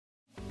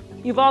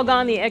You've all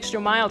gone the extra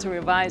mile to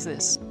revise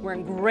this. We're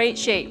in great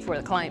shape for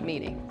the client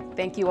meeting.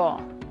 Thank you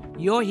all.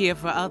 You're here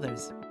for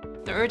others.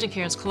 The urgent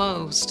care is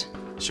closed.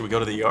 Should we go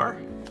to the ER?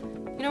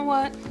 You know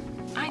what?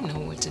 I know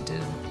what to do.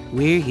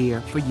 We're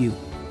here for you.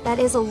 That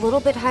is a little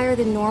bit higher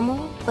than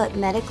normal, but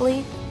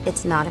medically,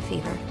 it's not a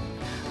fever.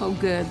 Oh,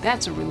 good.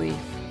 That's a relief.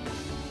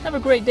 Have a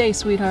great day,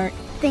 sweetheart.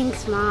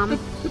 Thanks, Mom.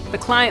 The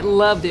client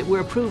loved it.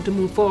 We're approved to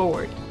move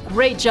forward.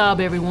 Great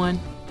job, everyone.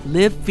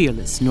 Live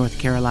fearless, North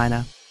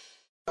Carolina.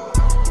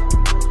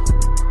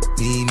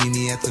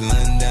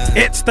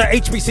 It's the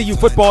HBCU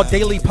Football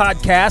Daily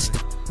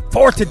Podcast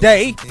for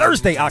today,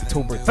 Thursday,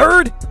 October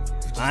 3rd.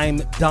 I'm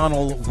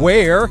Donald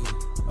Ware.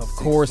 Of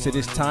course, it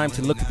is time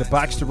to look at the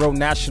Baxter Road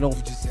National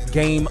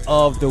Game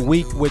of the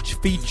Week, which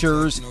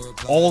features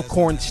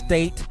Alcorn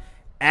State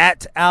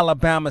at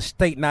Alabama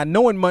State. Now,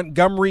 knowing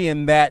Montgomery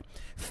in that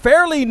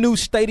fairly new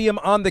stadium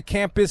on the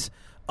campus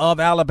of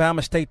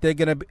Alabama State, they're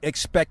going to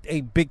expect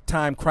a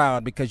big-time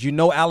crowd because you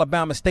know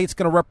Alabama State's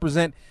going to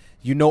represent.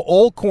 You know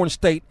Alcorn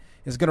State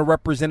is going to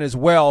represent as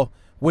well.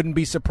 Wouldn't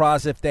be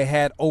surprised if they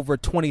had over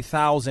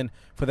 20,000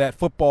 for that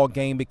football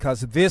game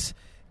because this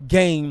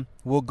game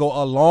will go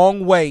a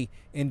long way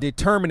in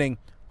determining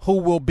who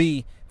will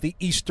be the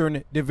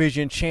Eastern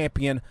Division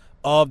champion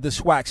of the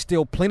SWAC.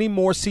 Still plenty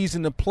more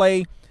season to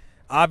play.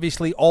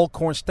 Obviously,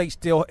 Alcorn State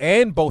still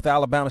and both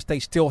Alabama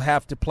State still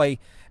have to play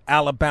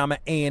Alabama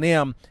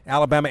A&M.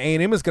 Alabama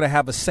A&M is going to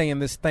have a say in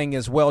this thing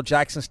as well.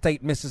 Jackson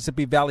State,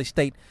 Mississippi Valley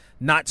State,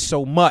 not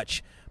so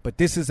much. But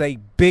this is a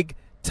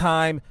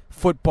big-time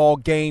football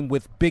game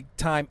with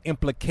big-time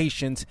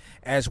implications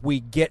as we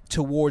get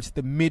towards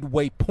the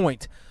midway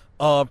point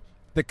of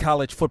the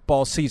college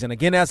football season.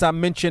 Again, as I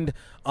mentioned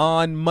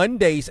on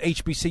Monday's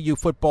HBCU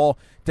Football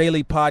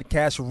Daily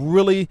Podcast,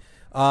 really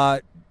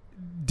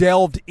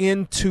delved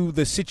into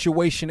the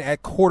situation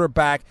at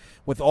quarterback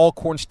with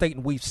Alcorn State,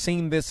 and we've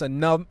seen this a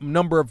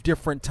number of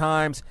different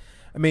times.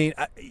 I mean,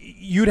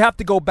 you'd have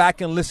to go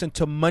back and listen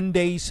to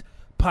Monday's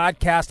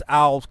podcast.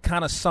 I'll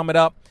kind of sum it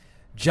up.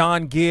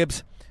 John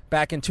Gibbs,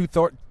 back in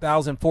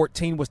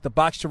 2014, was the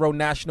Baxter Road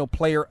National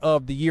Player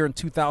of the Year in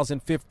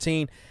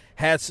 2015.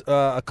 Has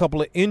a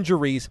couple of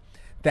injuries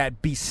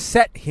that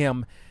beset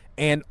him,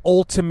 and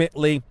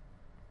ultimately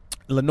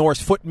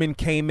Lenore's Footman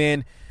came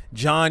in.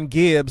 John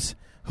Gibbs,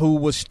 who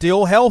was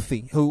still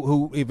healthy,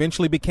 who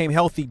eventually became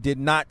healthy, did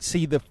not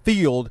see the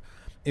field.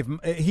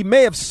 He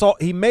may have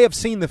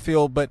seen the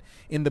field, but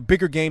in the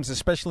bigger games,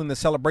 especially in the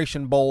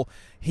Celebration Bowl,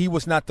 he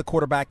was not the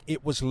quarterback.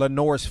 It was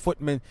Lenore's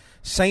Footman.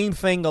 Same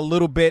thing a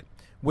little bit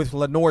with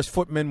Lenore's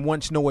Footman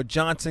once Noah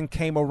Johnson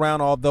came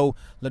around, although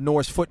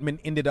Lenore's Footman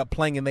ended up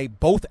playing, and they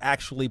both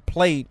actually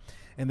played,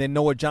 and then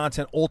Noah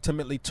Johnson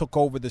ultimately took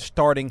over the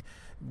starting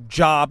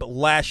job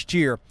last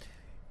year.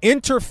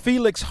 Enter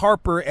Felix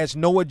Harper as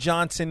Noah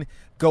Johnson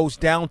goes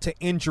down to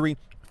injury.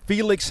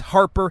 Felix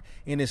Harper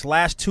in his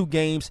last two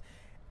games,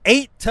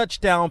 8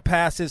 touchdown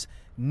passes,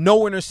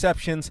 no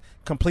interceptions,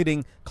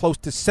 completing close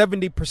to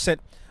 70%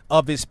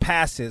 of his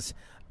passes.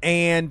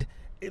 And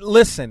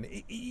listen,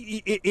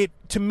 it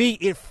to me,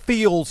 it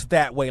feels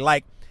that way.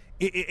 Like,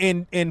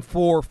 and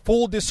for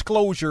full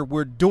disclosure,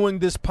 we're doing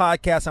this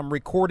podcast. I'm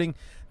recording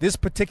this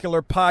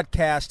particular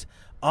podcast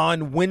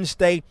on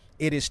Wednesday.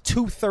 It is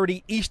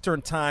 2:30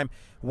 Eastern time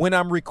when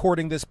I'm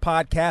recording this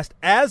podcast.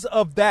 As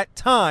of that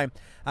time,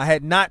 I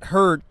had not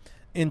heard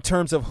in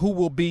terms of who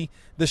will be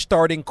the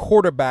starting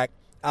quarterback.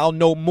 I'll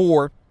know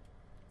more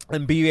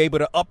and be able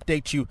to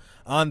update you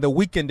on the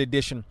weekend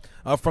edition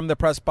From the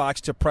Press Box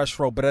to Press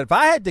Row. But if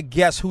I had to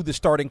guess who the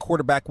starting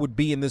quarterback would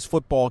be in this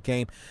football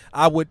game,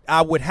 I would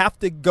have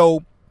to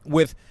go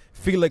with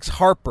Felix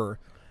Harper.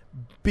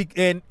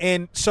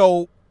 And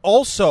so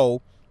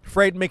also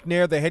Fred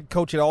McNair, the head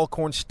coach at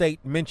Alcorn State,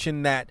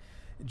 mentioned that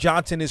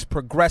Johnson is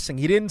progressing.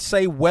 He didn't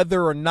say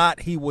whether or not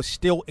he was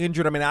still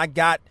injured. I mean, I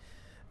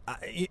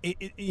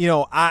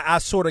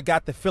sort of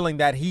got the feeling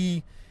that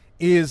he's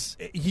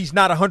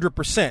not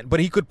 100%, but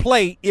he could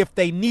play if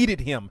they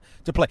needed him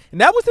to play. And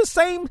that was the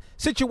same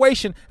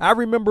situation. I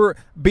remember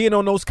being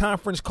on those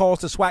conference calls,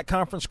 the SWAC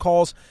conference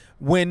calls,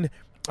 when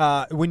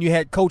you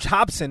had Coach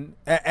Hobson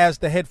as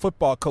the head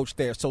football coach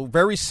there. So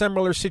very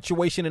similar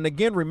situation. And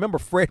again, remember,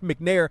 Fred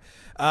McNair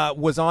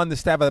was on the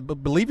staff. I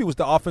believe he was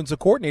the offensive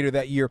coordinator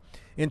that year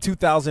in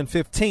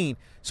 2015.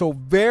 So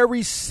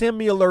very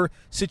similar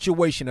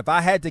situation. If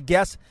I had to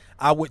guess,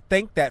 I would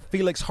think that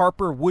Felix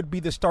Harper would be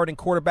the starting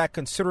quarterback,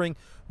 considering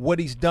what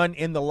he's done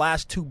in the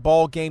last 2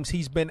 ball games.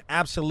 He's been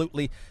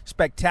absolutely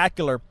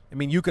spectacular. I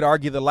mean, you could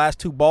argue the last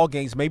 2 ball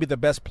games, maybe the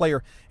best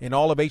player in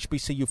all of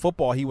HBCU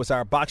football. He was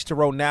our Baxter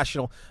Road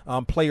National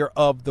Player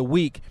of the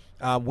Week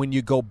when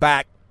you go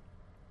back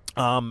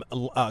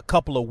a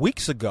couple of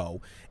weeks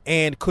ago,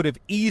 and could have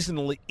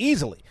easily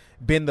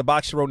been the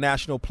Baxter Road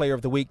National Player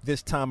of the Week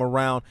this time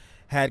around.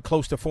 Had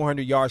close to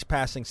 400 yards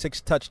passing,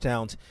 6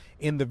 touchdowns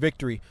in the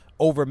victory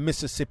over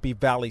Mississippi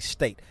Valley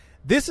State.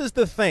 This is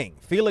the thing.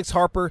 Felix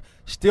Harper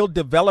still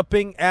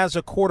developing as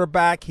a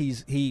quarterback.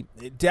 He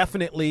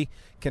definitely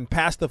can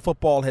pass the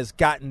football, has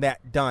gotten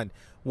that done.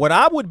 What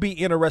I would be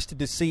interested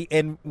to see,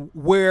 and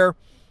where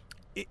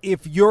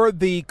if you're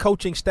the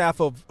coaching staff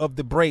of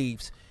the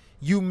Braves,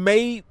 you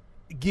may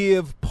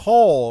give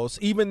pause,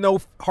 even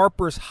though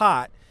Harper's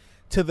hot,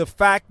 to the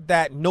fact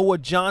that Noah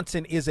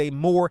Johnson is a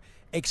more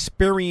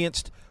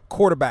experienced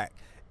quarterback.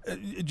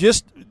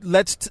 Just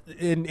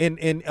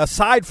and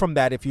aside from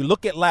that, if you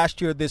look at last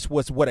year, this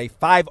was a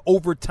 5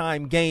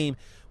 overtime game,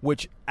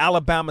 which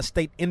Alabama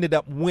State ended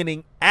up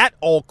winning at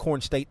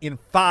Alcorn State in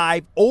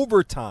 5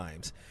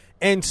 overtimes.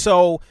 And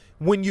so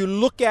when you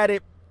look at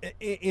it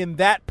in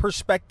that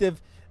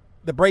perspective,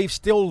 the Braves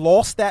still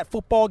lost that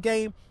football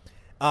game.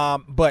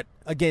 But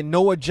again,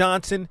 Noah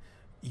Johnson,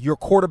 your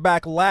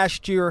quarterback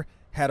last year,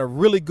 had a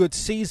really good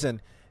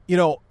season.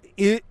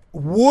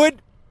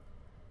 Would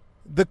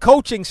the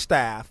coaching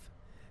staff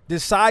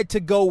decide to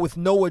go with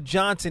Noah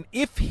Johnson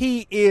if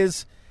he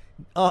is,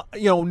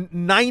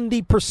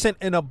 90%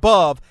 and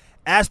above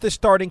as the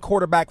starting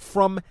quarterback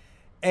from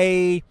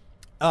a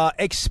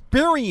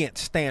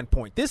experience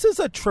standpoint? This is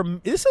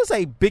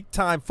a big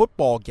time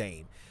football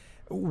game.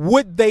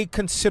 Would they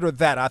consider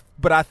that?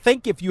 But I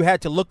think if you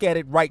had to look at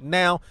it right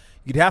now,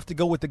 you'd have to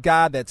go with the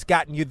guy that's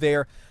gotten you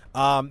there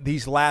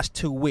these last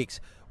 2 weeks.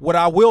 What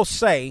I will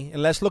say,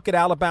 and let's look at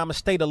Alabama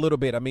State a little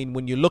bit. I mean,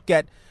 when you look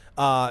at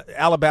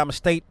Alabama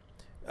State,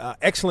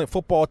 excellent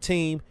football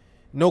team,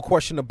 no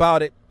question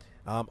about it.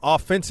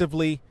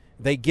 Offensively,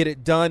 they get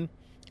it done.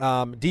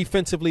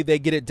 Defensively, they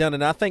get it done.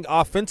 And I think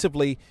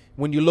offensively,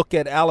 when you look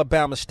at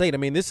Alabama State, I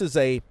mean, this is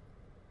a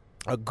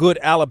good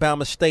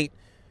Alabama State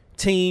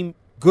team,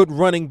 good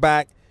running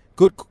back,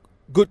 good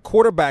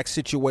quarterback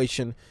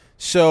situation.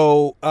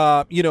 So,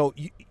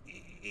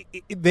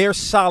 they're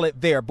solid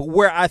there. But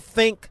where I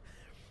think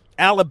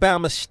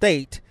Alabama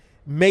State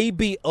may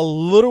be a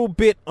little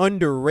bit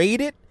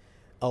underrated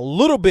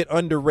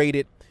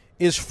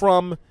is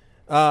from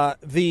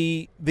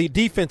the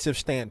defensive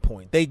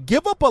standpoint. They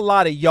give up a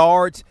lot of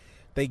yards.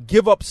 They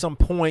give up some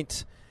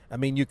points. I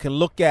mean, you can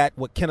look at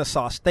what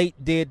Kennesaw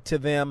State did to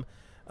them,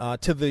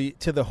 to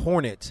the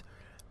Hornets.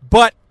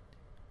 But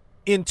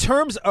in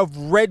terms of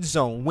red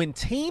zone, when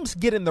teams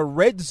get in the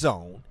red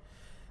zone,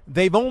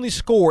 they've only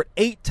scored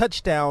 8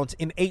 touchdowns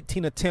in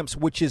 18 attempts,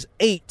 which is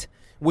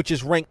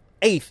ranked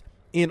 8th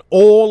in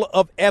all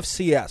of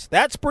FCS.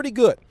 That's pretty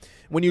good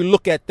when you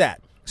look at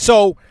that.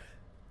 So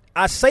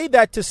I say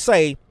that to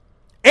say,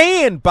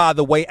 and by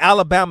the way,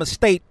 Alabama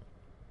State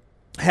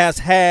has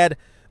had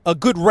a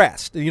good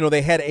rest.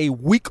 They had a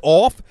week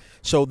off,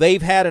 so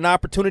they've had an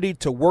opportunity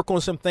to work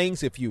on some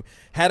things. If you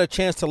had a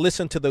chance to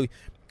listen to the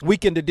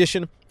weekend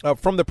edition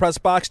From the Press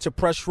Box to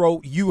Press Row,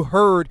 you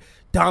heard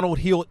Donald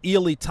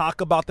Hill-Ely talk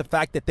about the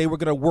fact that they were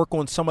going to work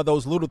on some of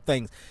those little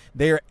things.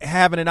 They're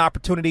having an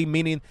opportunity,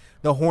 meaning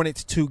the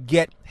Hornets, to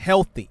get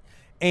healthy.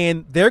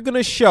 And they're going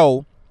to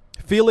show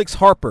Felix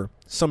Harper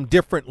some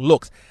different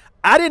looks.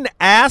 I didn't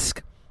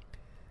ask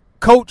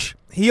Coach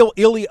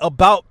Hill-Ely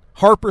about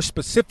Harper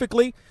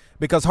specifically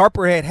because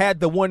Harper had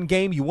the one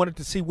game. You wanted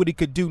to see what he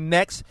could do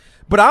next.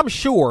 But I'm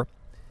sure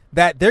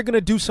that they're going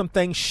to do some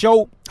things,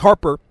 show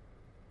Harper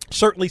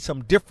certainly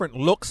some different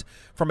looks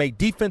from a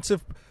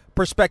defensive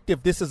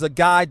perspective. This is a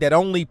guy that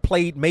only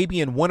played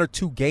maybe in 1 or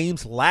 2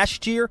 games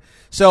last year.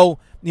 So,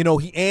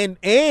 he and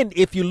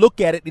if you look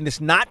at it, and it's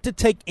not to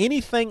take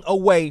anything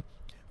away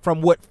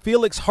from what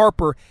Felix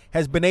Harper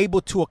has been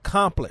able to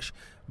accomplish,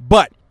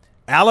 but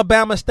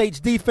Alabama State's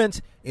defense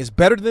is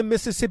better than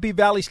Mississippi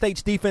Valley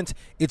State's defense.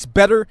 It's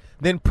better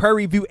than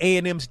Prairie View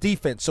A&M's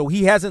defense. So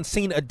he hasn't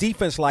seen a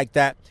defense like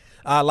that,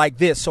 like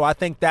this. So I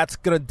think that's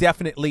going to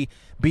definitely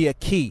be a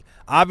key.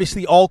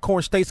 Obviously,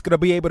 Alcorn State's going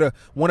to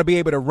want to be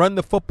able to run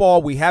the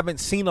football. We haven't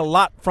seen a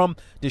lot from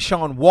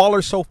Deshaun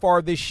Waller so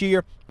far this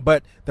year,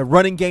 but the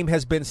running game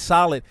has been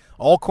solid.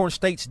 Alcorn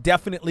State's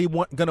definitely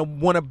going to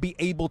want to be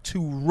able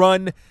to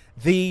run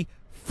the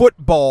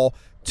football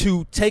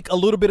to take a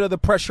little bit of the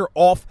pressure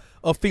off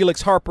of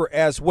Felix Harper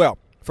as well.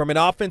 From an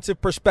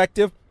offensive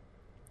perspective,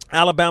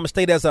 Alabama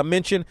State, as I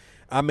mentioned,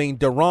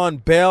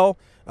 Deron Bell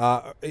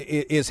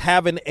is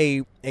having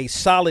a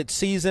solid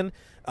season.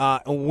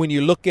 When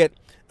you look at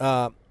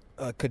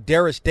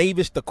Kadarius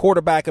Davis, the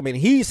quarterback,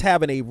 he's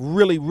having a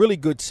really, really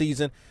good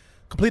season,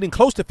 completing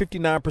close to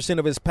 59%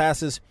 of his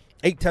passes,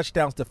 8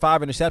 touchdowns to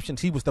 5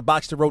 interceptions. He was the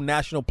Box to Row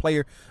National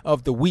Player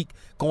of the Week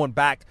going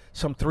back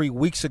some 3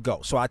 weeks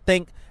ago. So I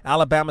think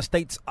Alabama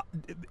State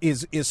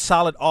is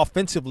solid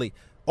offensively.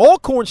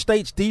 Alcorn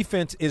State's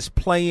defense is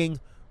playing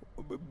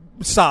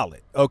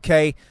solid,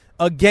 okay?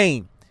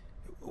 Again,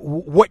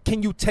 what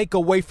can you take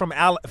away from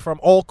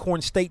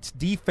Alcorn State's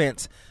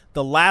defense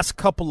the last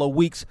couple of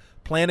weeks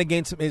playing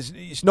against them?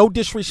 It's no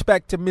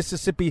disrespect to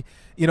Mississippi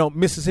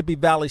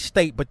Valley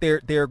State, but they're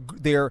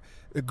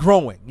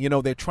growing.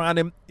 They're trying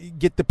to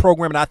get the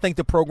program, and I think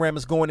the program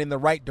is going in the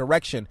right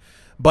direction.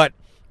 But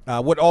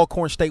what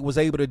Alcorn State was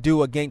able to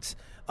do against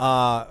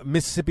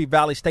Mississippi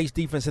Valley State's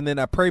defense, and then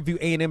a Prairie View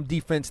A&M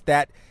defense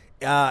that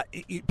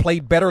it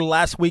played better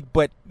last week,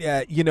 but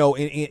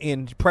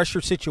in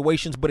pressure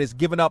situations, but has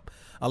given up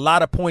a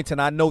lot of points,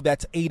 and I know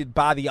that's aided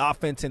by the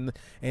offense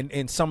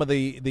and some of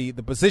the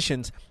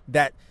positions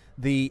that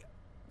the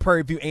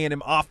Prairie View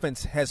A&M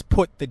offense has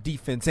put the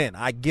defense in.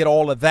 I get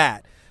all of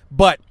that.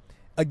 But,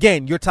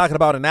 again, you're talking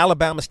about an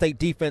Alabama State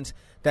defense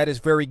that is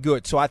very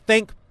good. So I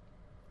think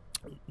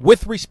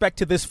with respect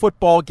to this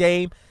football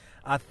game,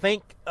 I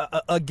think,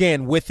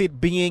 again, with it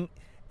being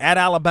at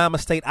Alabama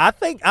State, I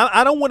think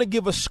I don't want to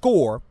give a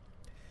score,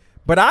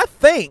 but I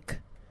think,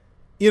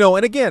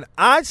 and again,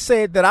 I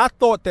said that I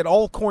thought that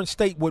Alcorn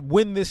State would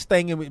win this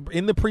thing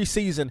in the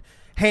preseason,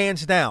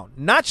 hands down.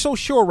 Not so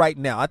sure right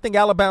now. I think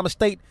Alabama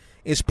State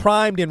is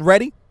primed and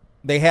ready.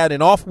 They had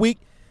an off week.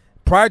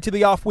 Prior to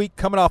the off week,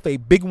 coming off a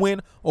big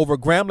win over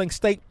Grambling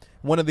State,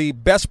 one of the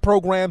best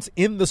programs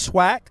in the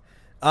SWAC.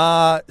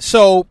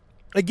 So,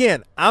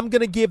 again, I'm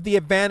going to give the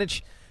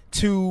advantage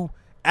to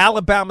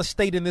Alabama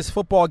State in this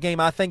football game.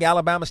 I think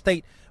Alabama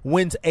State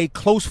wins a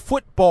close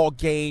football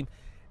game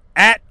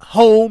at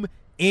home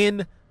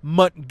in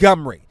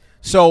Montgomery.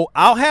 So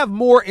I'll have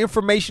more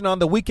information on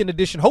the weekend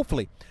edition,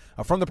 hopefully,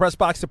 from the Press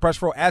Box to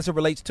Press Row as it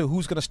relates to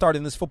who's going to start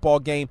in this football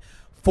game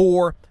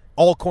for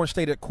Alcorn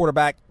State at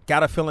quarterback.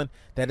 Got a feeling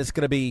that it's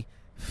going to be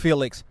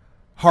Felix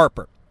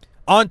Harper.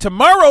 On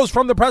tomorrow's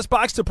From the Press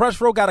Box to Press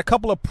Row, got a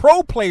couple of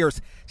pro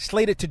players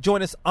slated to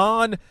join us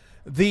on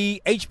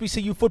the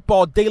HBCU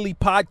Football Daily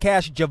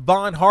Podcast.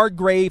 Javon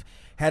Hargrave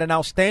had an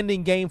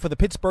outstanding game for the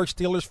Pittsburgh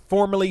Steelers,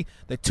 formerly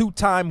the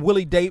two-time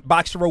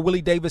Box to Row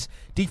Willie Davis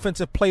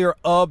Defensive Player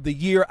of the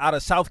Year out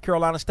of South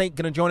Carolina State,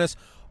 going to join us.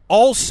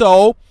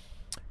 Also,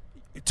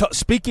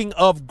 speaking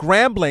of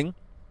Grambling,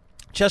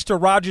 Chester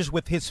Rogers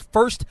with his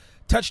first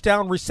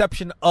touchdown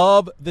reception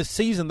of the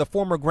season, the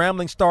former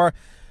Grambling star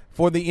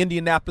for the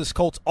Indianapolis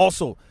Colts,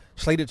 also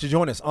slated to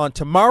join us on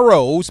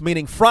tomorrow's,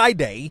 meaning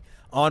Friday,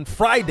 on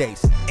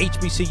Friday's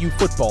HBCU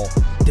Football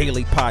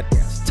Daily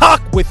Podcast.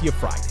 Talk with you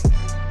Friday.